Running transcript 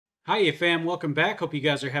Hiya fam, welcome back. Hope you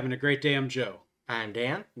guys are having a great day. I'm Joe. I'm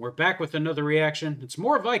Dan. We're back with another reaction. It's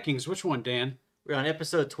more Vikings. Which one, Dan? We're on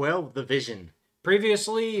episode 12, The Vision.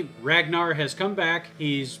 Previously, Ragnar has come back.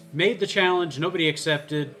 He's made the challenge. Nobody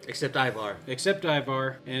accepted. Except Ivar. Except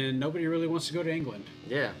Ivar. And nobody really wants to go to England.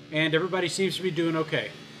 Yeah. And everybody seems to be doing okay.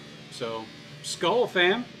 So, skull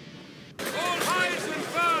fam. All hides and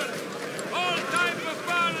fun! All type of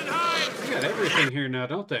fun and hides! They got everything here now,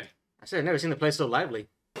 don't they? I said I've never seen the place so lively.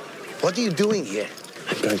 What are you doing here?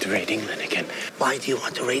 I'm going to raid England again. Why do you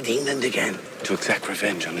want to raid England again? To exact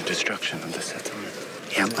revenge on the destruction of the settlement.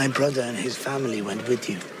 Yeah, my brother and his family went with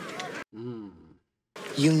you.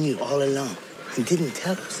 You knew all along and didn't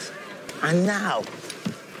tell us. And now,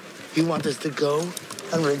 you want us to go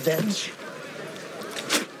on revenge?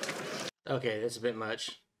 Okay, that's a bit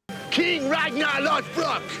much. King Ragnar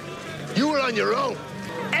Lothbrok! You were on your own.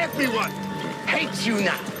 Everyone hates you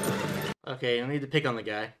now. Okay, I need to pick on the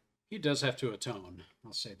guy. He does have to atone.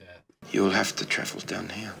 I'll say that. You'll have to travel down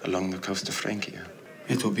here, along the coast of Francia.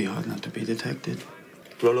 It will be hard not to be detected.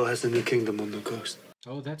 Rollo has a new kingdom on the coast.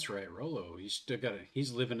 Oh, that's right, Rollo. He's still got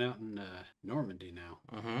he's living out in Normandy now.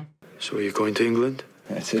 So are you going to England?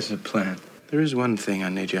 That is a plan. There is one thing I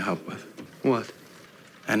need your help with. What?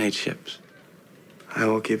 I need ships. I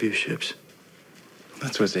will give you ships.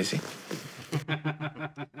 That was easy.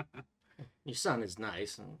 Your son is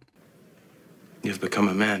nice. You've become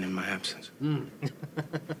a man in my absence.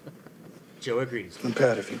 Joe agrees. I'm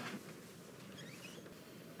proud of you.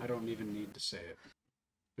 I don't even need to say it.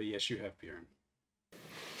 But yes, you have, Bjorn.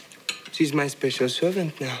 She's my special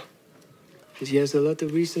servant now. And she has a lot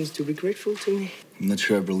of reasons to be grateful to me. I'm not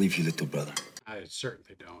sure I believe you, little brother. I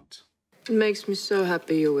certainly don't. It makes me so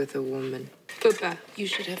happy you're with a woman. Papa, you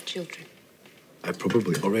should have children. I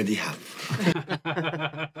probably already have.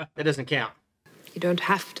 That doesn't count. You don't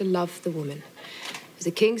have to love the woman. As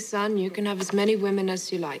a king's son, you can have as many women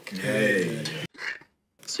as you like. Hey.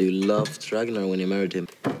 So you loved Ragnar when you married him?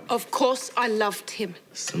 Of course I loved him.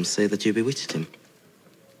 Some say that you bewitched him.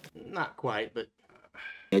 Not quite, but...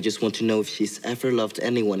 I just want to know if she's ever loved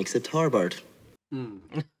anyone except Harbard.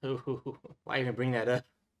 Why even bring that up?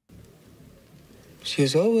 She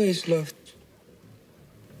has always loved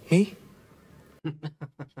me.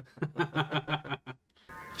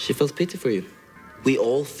 She felt pity for you. We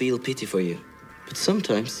all feel pity for you. But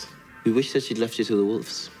sometimes we wish that she'd left you to the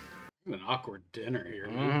wolves. An awkward dinner here.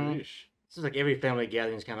 This is like every family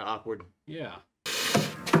gathering is kind of awkward. Yeah.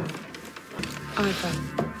 Ivar.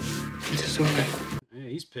 It's all right. Yeah,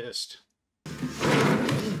 he's pissed.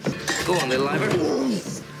 Go on, little Ivar.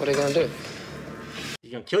 What are you gonna do?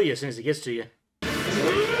 He's gonna kill you as soon as he gets to you.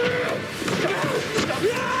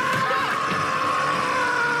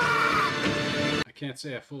 I can't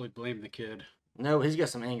say I fully blame the kid. No, he's got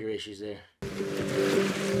some anger issues there.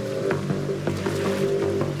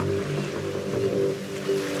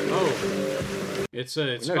 Oh. It's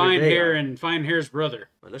know who Fine they Hair are. and Fine Hair's brother.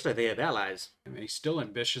 Well, it looks like they have allies. I mean, he's still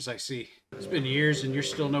ambitious, I see. It's been years and you're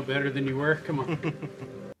still no better than you were. Come on.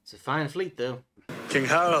 It's a fine fleet, though. King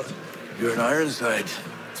Harold, you're an Ironside.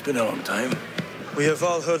 It's been a long time. We have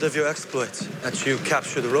all heard of your exploits, that you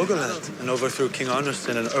captured Rogaland and overthrew King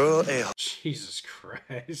Arnerston and Earl Ahab. Jesus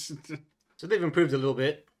Christ. So they've improved a little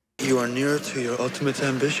bit. You are near to your ultimate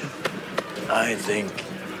ambition. I think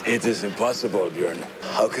it is impossible, Bjorn.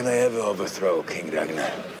 How can I ever overthrow King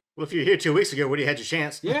Ragnar? Well, if you were here 2 weeks ago, would you had your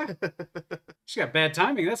chance? Yeah. She's got bad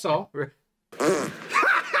timing, that's all.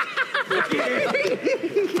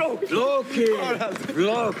 Loki!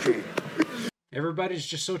 Everybody's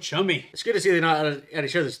just so chummy. It's good to see they're not at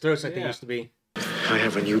each other's throats like they used to be. I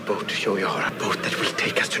have a new boat to show you, a boat that will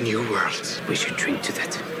take us to new worlds. We should drink to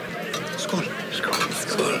that. Skål. Skål.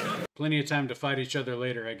 Skål. Plenty of time to fight each other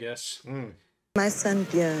later, I guess. My son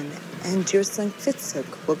Björn and your son Fitzhugh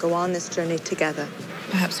will go on this journey together.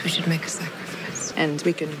 Perhaps we should make a sacrifice. And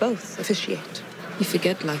we can both officiate. You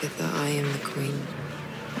forget, Lagatha, I am the queen.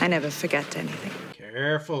 I never forget anything.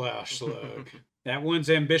 Careful, Aslaug. That one's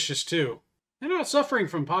ambitious, too. They're not suffering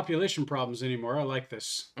from population problems anymore. I like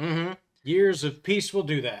this. Years of peace will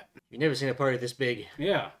do that. You've never seen a party this big.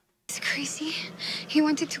 Yeah. It's crazy. He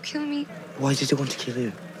wanted to kill me. Why did he want to kill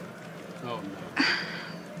you? Oh,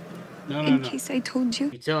 no. No. In case I told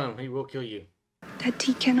you You tell him, he will kill you. that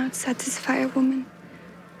he cannot satisfy a woman.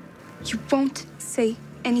 You won't say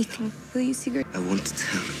anything, will you, Sigurd? I won't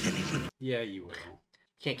tell anyone. Yeah, you will.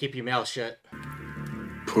 Can't keep your mouth shut.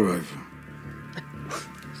 Poor Ivar.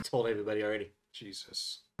 He's told everybody already.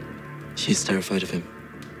 Jesus. She's terrified of him.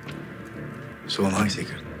 So am I,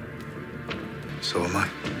 Sigurd. So am I.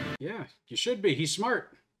 Yeah, you should be. He's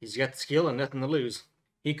smart. He's got the skill and nothing to lose.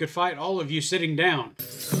 He could fight all of you sitting down.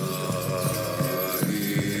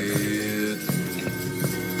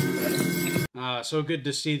 So good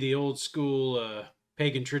to see the old school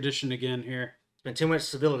pagan tradition again here. Been too much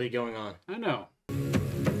civility going on. I know.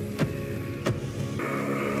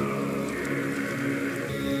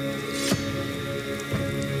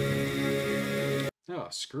 Oh,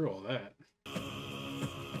 screw all that.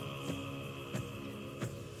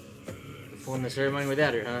 Perform the ceremony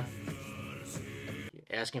without her, huh?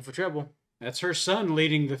 You're asking for trouble. That's her son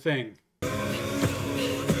leading the thing.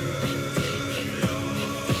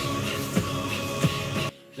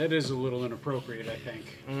 That is a little inappropriate, I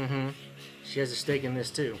think. Mm-hmm. She has a stake in this,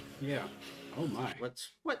 too. Yeah. Oh, my.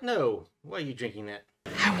 What? No. Why are you drinking that?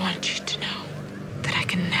 I want you to know that I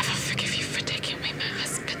can never forgive you for taking away my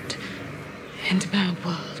husband and my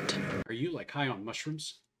world. Are you, like, high on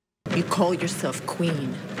mushrooms? You call yourself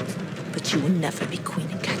queen, but you will never be queen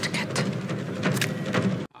in Kattegat.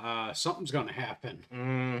 Something's gonna happen.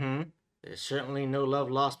 Mm-hmm. There's certainly no love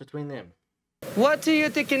lost between them. What are you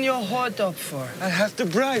taking your heart up for? I have to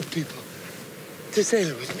bribe people to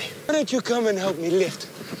sail with me. Why don't you come and help me lift?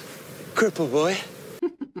 Cripple boy.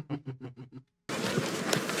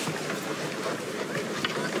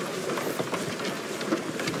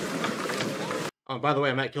 Oh, by the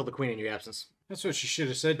way, I might kill the queen in your absence. That's what she should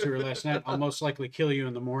have said to her last night. I'll most likely kill you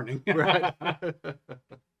in the morning. Right.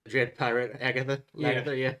 Dread pirate Agatha.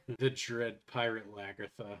 Lagatha, yeah. The dread pirate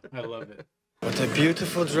Lagartha. I love it. What a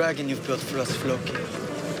beautiful dragon you've built for us, Floki.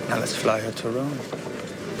 Now let's fly her to Rome.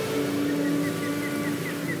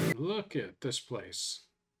 Look at this place.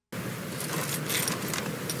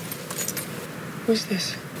 Who's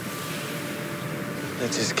this?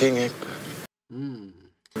 That is King Egbert.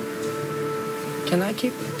 Can I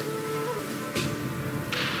keep it?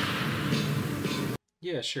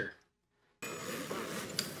 Yeah, sure.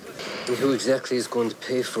 Who exactly is going to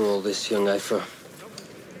pay for all this, young Ivar?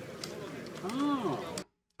 Oh,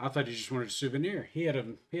 I thought he just wanted a souvenir. He had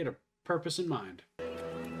a purpose in mind.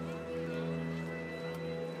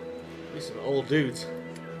 These some old dudes.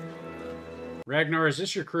 Ragnar, is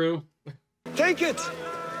this your crew? Take it!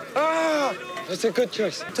 Ah! That's a good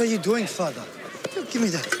choice. What are you doing, father? Give me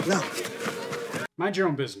that, now. Mind your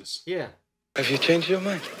own business. Yeah. Have you changed your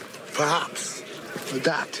mind? Perhaps. For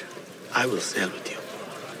that, I will sail with you.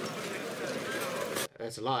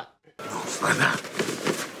 That's a lot. Oh, father.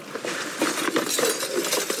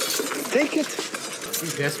 Take it.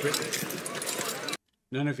 He's desperate.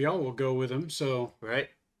 None of y'all will go with him, so... Right?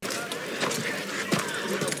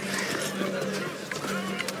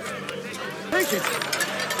 Take it.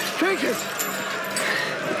 Take it.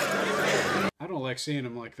 I don't like seeing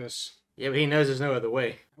him like this. Yeah, but he knows there's no other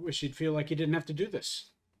way. I wish he'd feel like he didn't have to do this.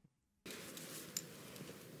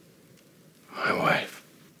 My wife,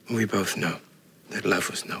 we both know that love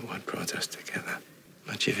was not what brought us together.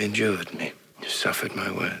 But you've endured me. You suffered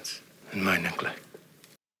my words and my neglect.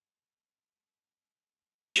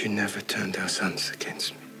 You never turned our sons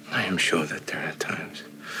against me. I am sure that there are times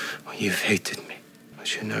when you've hated me,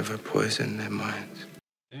 but you never poisoned their minds.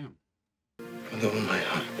 Damn. With all my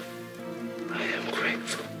heart, I am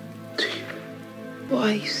grateful to you.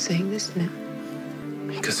 Why are you saying this now?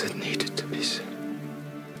 Because it needed to be said.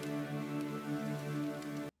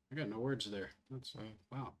 I got no words there. That's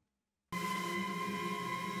wow.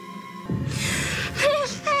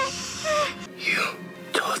 You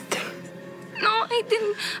told them. No, I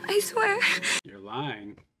didn't. I swear. You're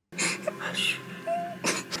lying. I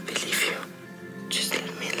believe you. Just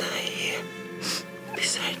let me lie here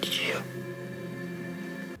beside you.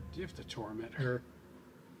 Do you have to torment her?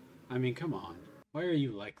 I mean, come on. Why are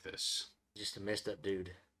you like this? Just a messed up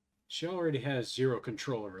dude. She already has zero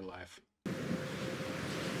control of her life.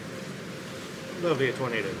 Lovely a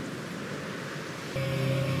tornado.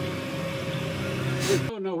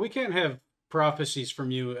 Oh no, we can't have prophecies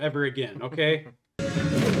from you ever again, okay?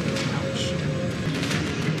 Ouch.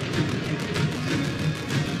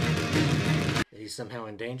 Is he somehow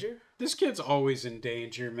in danger? This kid's always in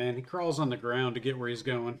danger, man. He crawls on the ground to get where he's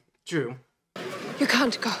going. True. You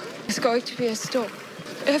can't go. There's going to be a storm.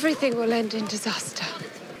 Everything will end in disaster.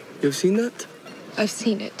 You've seen that? I've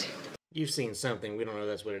seen it. You've seen something. We don't know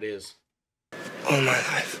that's what it is. All my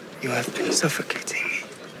life, you have been suffocating me,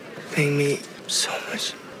 paying me so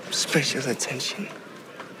much special attention.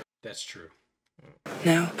 That's true.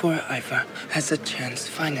 Now poor Ivar has a chance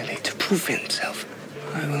finally to prove himself.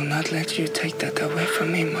 I will not let you take that away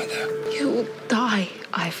from me, Mother. You will die,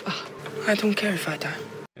 Ivar. I don't care if I die.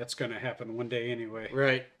 That's gonna happen one day anyway.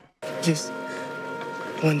 Right. Just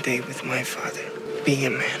one day with my father, being a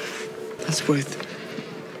man. That's worth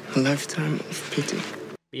a lifetime of pity.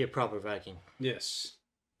 Be a proper Viking. Yes.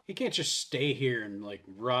 He can't just stay here and, like,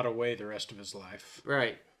 rot away the rest of his life.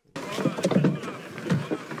 Right.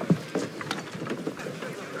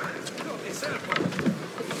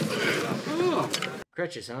 Oh.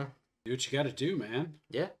 Crutches, huh? Do what you gotta do, man.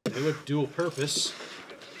 Yeah. They would dual purpose.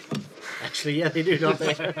 Actually, yeah, they do, don't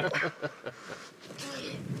they?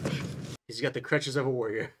 He's got the crutches of a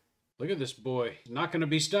warrior. Look at this boy. He's not gonna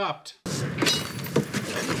be stopped.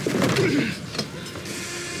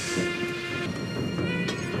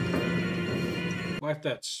 Wipe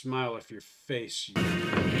that smile off your face.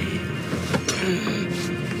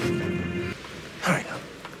 Hurry up.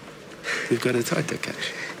 We've got a tight to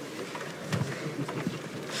catch.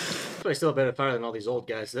 Probably still a better fighter than all these old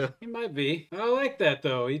guys, though. He might be. I like that,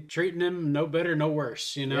 though. He's treating him no better, no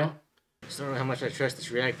worse, you know? Yeah. Just don't know how much I trust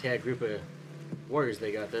this ragtag group of warriors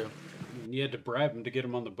they got, though. And you had to bribe him to get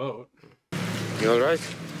him on the boat. You all right?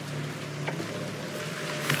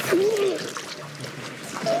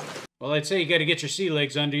 Well, I'd say you got to get your sea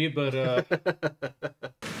legs under you, but,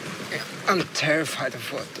 I'm terrified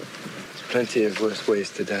of water. There's plenty of worse ways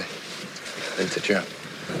to die than to drown.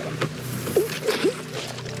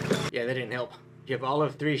 Yeah, that didn't help. You have all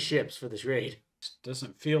of 3 ships for this raid. This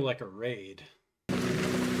doesn't feel like a raid.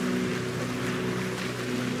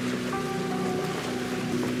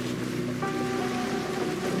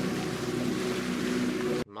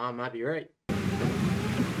 Mom might be right.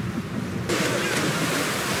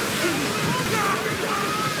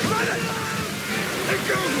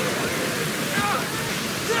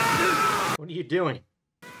 What are you doing?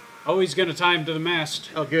 Oh, he's gonna tie him to the mast.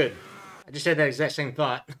 Oh, good. I just had that exact same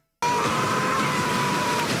thought.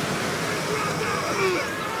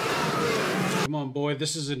 Come on, boy.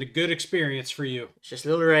 This is a good experience for you. It's just a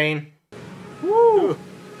little rain. Woo!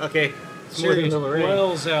 Okay. It's more than a Serious little rain.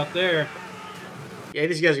 wells out there. Yeah,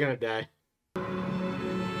 these guys are gonna die.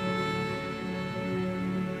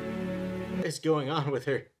 What is going on with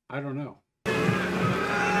her? I don't know.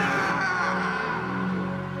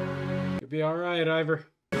 You'll be all right, Ivar.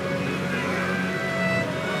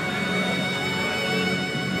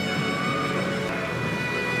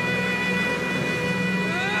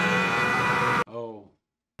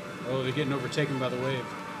 Oh, they're getting overtaken by the wave.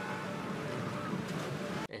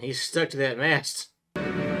 And he's stuck to that mast.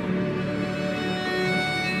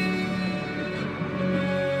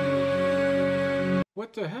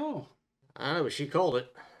 What the hell? I don't know, but she called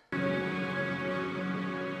it.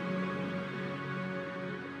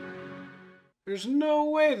 There's no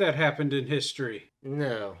way that happened in history.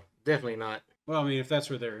 No, definitely not. Well, I mean, if that's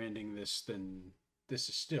where they're ending this, then this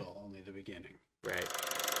is still only the beginning. Right.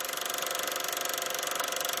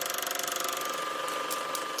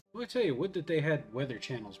 Well, I tell you, would that they had weather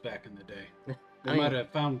channels back in the day. They I mean, might have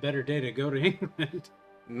found better day to go to England.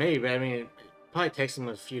 Maybe, I mean, it probably takes them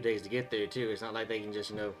a few days to get there, too. It's not like they can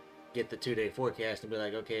just, get the 2-day forecast and be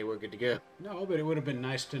like, okay, we're good to go. No, but it would have been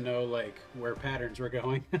nice to know, like, where patterns were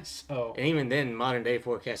going. So. And even then, modern day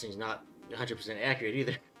forecasting is not 100% accurate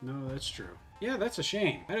either. No, that's true. Yeah, that's a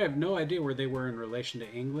shame. I have no idea where they were in relation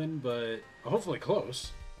to England, but hopefully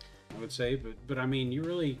close, I would say. But I mean, you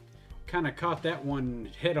really kind of caught that one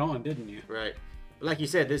head on, didn't you? Right. But like you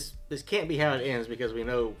said, this can't be how it ends because we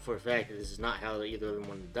know for a fact that this is not how either of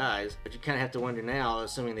them dies. But you kind of have to wonder now,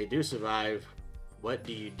 assuming they do survive, what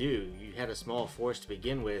do? You had a small force to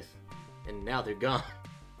begin with, and now they're gone.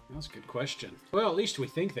 That's a good question. Well, at least we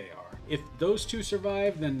think they are. If those two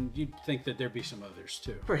survive, then you'd think that there'd be some others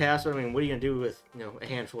too. Perhaps, but I mean, what are you gonna do with a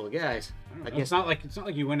handful of guys? I don't know. It's not like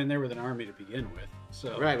you went in there with an army to begin with.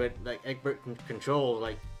 So right, but like Egbert can control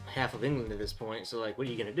like half of England at this point. So like, what are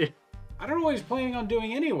you gonna do? I don't know what he's planning on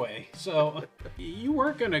doing anyway. So you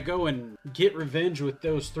weren't gonna go and get revenge with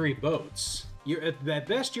those 3 boats. At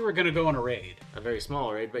best, you were gonna go on a raid. A very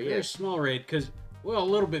small raid, but yeah, very small raid, because well, a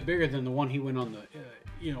little bit bigger than the one he went on the.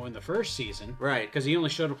 In the first season. Right. Because he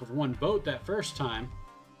only showed up with 1 boat that first time.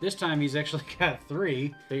 This time he's actually got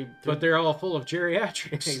 3, but they're all full of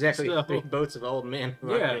geriatrics. Exactly. So, 3 boats of old men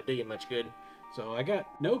who aren't going to do you much good. So I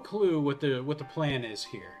got no clue what the plan is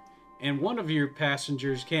here. And one of your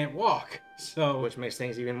passengers can't walk. So which makes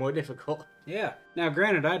things even more difficult. Yeah. Now,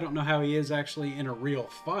 granted, I don't know how he is actually in a real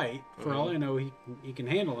fight. For all I know, he can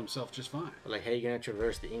handle himself just fine. Like, how are you going to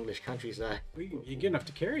traverse the English countryside? Well, you get enough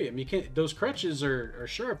to carry him. You can't. Those crutches are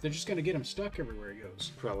sharp. They're just going to get him stuck everywhere he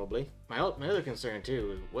goes. Probably. My other concern,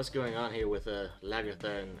 too, is what's going on here with Ragnar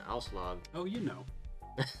and Aslaug. Oh, you know.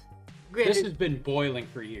 Granted, this has been boiling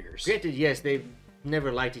for years. Granted, yes, they've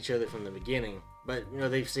never liked each other from the beginning. But,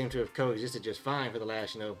 they've seemed to have coexisted just fine for the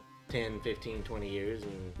last, 10, 15, 20 years,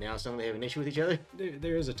 and now suddenly they have an issue with each other?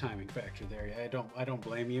 There is a timing factor there. I don't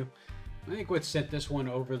blame you. I think what sent this one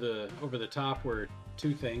over the top were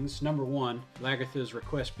two things. Number one, Lagertha's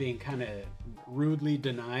request being kind of rudely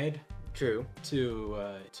denied. True.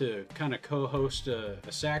 To kind of co-host a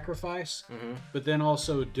sacrifice, but then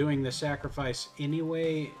also doing the sacrifice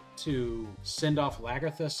anyway to send off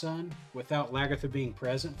Lagertha's son without Lagertha being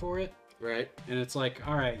present for it. Right. And it's like,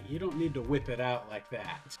 all right, you don't need to whip it out like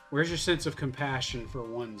that. Where's your sense of compassion for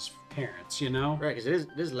one's parents, you know? Right, because it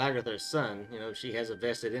is Lagertha's son. You know, she has a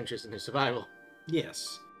vested interest in his survival.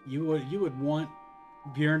 Yes. You would want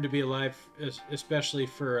Bjorn to be alive, especially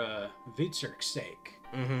for Vitzerk's sake.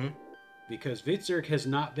 Mm-hmm. Because Vitzerk has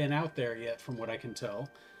not been out there yet, from what I can tell.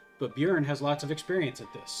 But Bjorn has lots of experience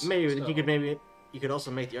at this. Maybe you could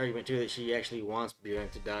also make the argument too that she actually wants Bjorn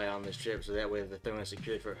to die on this trip, so that way the throne is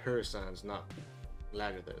secured for her sons, not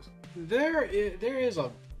Lagertha's. There is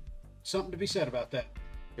something to be said about that.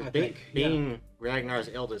 Being Ragnar's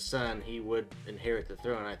eldest son, he would inherit the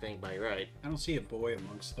throne, I think, by right. I don't see a boy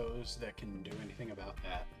amongst those that can do anything about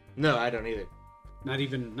that. No, I don't either.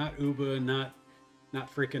 Not Uba,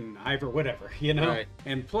 not freaking Ivar, whatever, you know? Right.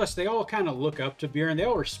 And plus, they all kind of look up to Bjorn. They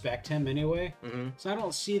all respect him anyway. Mm-hmm. So I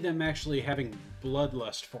don't see them actually having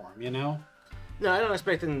bloodlust for him, you know? No, I don't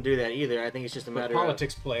expect them to do that either. I think it's just a matter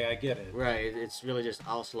politics play, I get it. Right, it's really just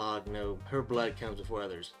Aslaug, you know, her blood comes before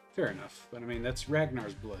others. Fair enough. But I mean, that's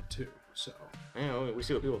Ragnar's blood too, so. You know, we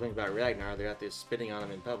see what people think about Ragnar. They're out there spitting on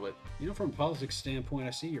him in public. You know, from a politics standpoint,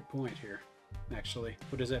 I see your point here. Actually,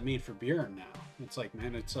 what does that mean for Bjorn now? It's like,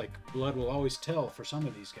 man, it's like blood will always tell for some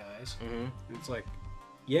of these guys. Mm-hmm. And it's like,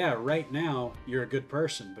 yeah, right now you're a good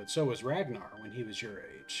person, but so was Ragnar when he was your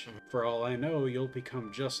age. Mm-hmm. For all I know, you'll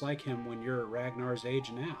become just like him when you're Ragnar's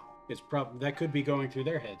age now. It's that could be going through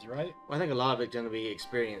their heads, right? Well, I think a lot of it's going to be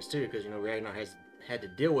experience too, because you know Ragnar has had to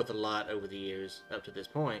deal with a lot over the years up to this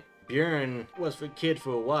point. Bjorn was a kid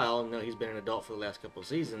for a while. You know, he's been an adult for the last couple of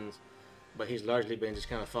seasons. But he's largely been just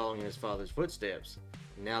kind of following in his father's footsteps.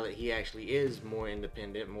 Now that he actually is more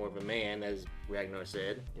independent, more of a man, as Ragnar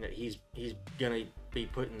said, you know, he's gonna be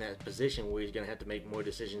put in that position where he's gonna have to make more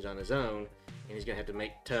decisions on his own, and he's gonna have to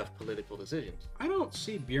make tough political decisions. I don't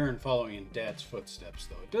see Bjorn following in Dad's footsteps,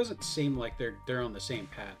 though. It doesn't seem like they're on the same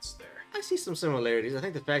paths there. I see some similarities. I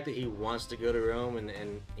think the fact that he wants to go to Rome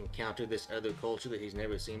and encounter this other culture that he's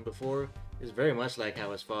never seen before is very much like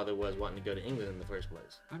how his father was wanting to go to England in the first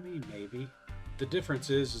place. I mean, maybe. The difference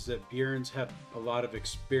is that Bjorn's had a lot of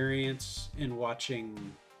experience in watching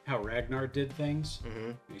how Ragnar did things.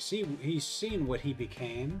 Mm-hmm. He's seen what he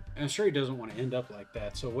became. I'm sure he doesn't want to end up like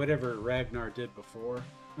that. So whatever Ragnar did before,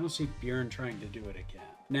 I don't see Bjorn trying to do it again.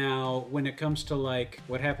 Now, when it comes to like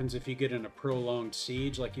what happens if you get in a prolonged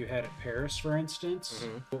siege like you had at Paris, for instance,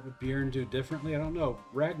 what would Bjorn do differently? I don't know.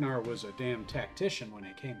 Ragnar was a damn tactician when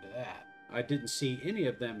it came to that. I didn't see any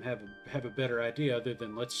of them have a better idea other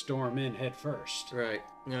than let's storm in head first. Right.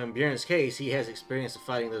 You know, in Bjorn's case, he has experience of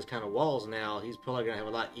fighting those kind of walls now. He's probably going to have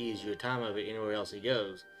a lot easier time of it anywhere else he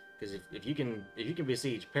goes. Because if you can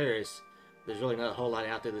besiege Paris, there's really not a whole lot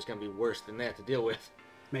out there that's going to be worse than that to deal with.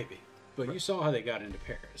 Maybe. But you saw how they got into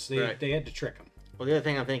Paris. They had to trick him. Well, the other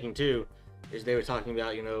thing I'm thinking, too, is they were talking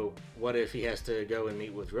about, you know, what if he has to go and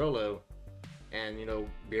meet with Rollo? And, you know,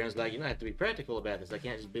 Bjorn's like, you know, I have to be practical about this. I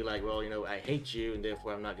can't just be like, well, you know, I hate you, and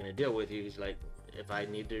therefore I'm not going to deal with you. He's like, if I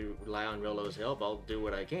need to rely on Rollo's help, I'll do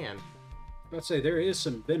what I can. I'd say there is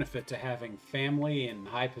some benefit to having family in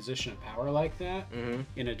high position of power like that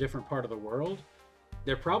in a different part of the world.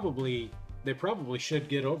 They probably should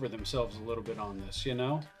get over themselves a little bit on this, you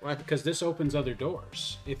know? Because this opens other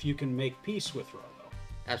doors if you can make peace with Rollo.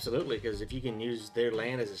 Absolutely, because if you can use their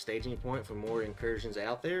land as a staging point for more incursions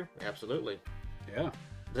out there, absolutely. Yeah.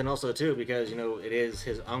 Then also, too, because, you know, it is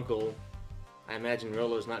his uncle, I imagine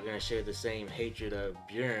Rollo's not going to share the same hatred of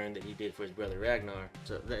Bjorn that he did for his brother Ragnar.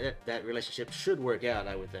 So that relationship should work out,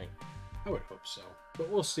 I would think. I would hope so. But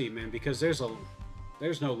we'll see, man, because there's no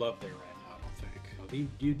love there right now, I don't think.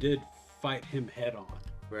 You did fight him head on.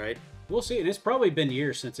 Right. We'll see, and it's probably been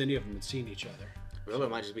years since any of them had seen each other. Rollo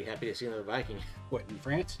might just be happy to see another Viking. What, in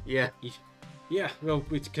France? Yeah. Yeah, well,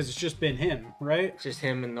 because it's just been him, right? It's just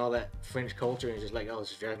him and all that French culture, and he's just like, oh,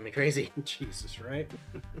 this is driving me crazy. Jesus, right?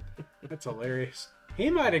 That's hilarious. He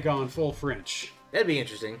might have gone full French. That'd be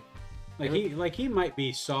interesting. He might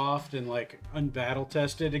be soft and like unbattle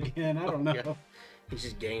tested again. I don't know. God. He's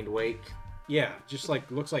just gained weight. Yeah, just like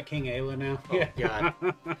looks like King Aela now. Oh God,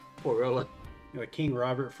 poor Rollo. Like King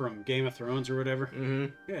Robert from Game of Thrones or whatever. Mm-hmm.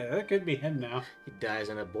 Yeah, that could be him now. He dies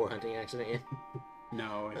in a boar hunting accident.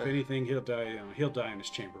 No, if anything, he'll die. He'll die in his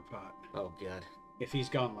chamber pot. Oh God! If he's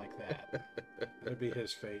gone like that, that'd be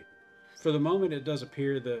his fate. For the moment, it does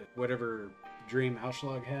appear that whatever dream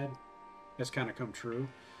Aslaug had has kind of come true.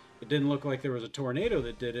 It didn't look like there was a tornado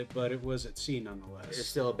that did it, but it was at sea nonetheless. It's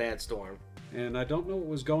still a bad storm. And I don't know what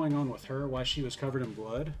was going on with her, why she was covered in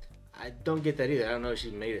blood. I don't get that either. I don't know if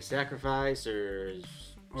she made a sacrifice or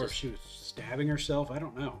if she was stabbing herself. I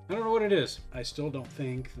don't know. I don't know what it is. I still don't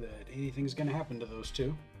think that anything's going to happen to those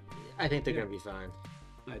two. I think they're going to be fine.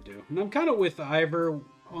 I do. And I'm kind of with Ivar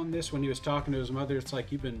on this when he was talking to his mother. It's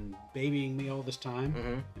like, you've been babying me all this time.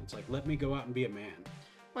 Mm-hmm. It's like, let me go out and be a man.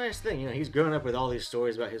 Well, that's the thing. He's grown up with all these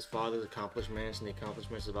stories about his father's accomplishments and the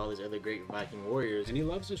accomplishments of all these other great Viking warriors. And he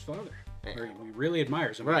loves his father. Or he really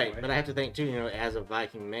admires him. Right, but I have to think too, as a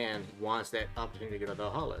Viking man, he wants that opportunity to go to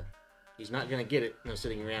Valhalla. He's not going to get it,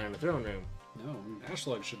 sitting around in the throne room. No,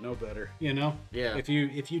 Aslaug should know better, Yeah. If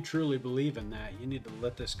you truly believe in that, you need to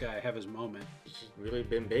let this guy have his moment. He's really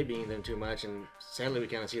been babying them too much, and sadly we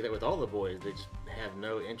kind of see that with all the boys. They just have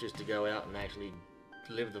no interest to go out and actually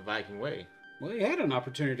live the Viking way. Well, he had an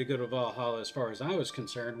opportunity to go to Valhalla as far as I was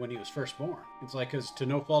concerned when he was first born. It's like, because to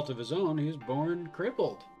no fault of his own, he was born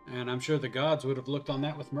crippled. And I'm sure the gods would have looked on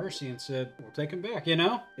that with mercy and said, we'll take him back,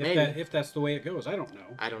 If that's the way it goes. I don't know.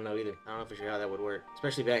 I don't know either. I don't know for sure how that would work.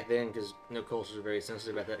 Especially back then, because cultures are very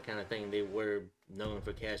sensitive about that kind of thing. They were known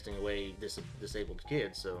for casting away disabled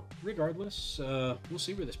kids, so... Regardless, we'll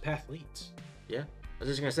see where this path leads. Yeah. I was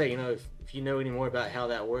just going to say, if you know any more about how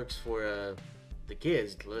that works for the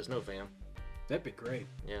kids, let us know, fam. That'd be great.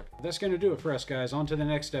 Yeah. That's going to do it for us, guys. On to the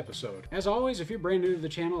next episode. As always, if you're brand new to the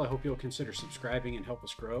channel, I hope you'll consider subscribing and help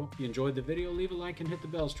us grow. If you enjoyed the video, leave a like and hit the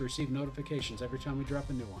bells to receive notifications every time we drop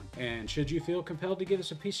a new one. And should you feel compelled to give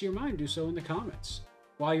us a piece of your mind, do so in the comments.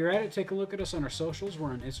 While you're at it, take a look at us on our socials.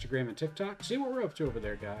 We're on Instagram and TikTok. See what we're up to over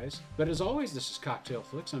there, guys. But as always, this is Cocktail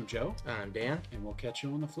Flicks. I'm Joe. I'm Dan. And we'll catch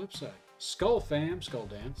you on the flip side. Skull, fam. Skull,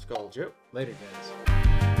 Dan. Skull, Joe. Later, guys.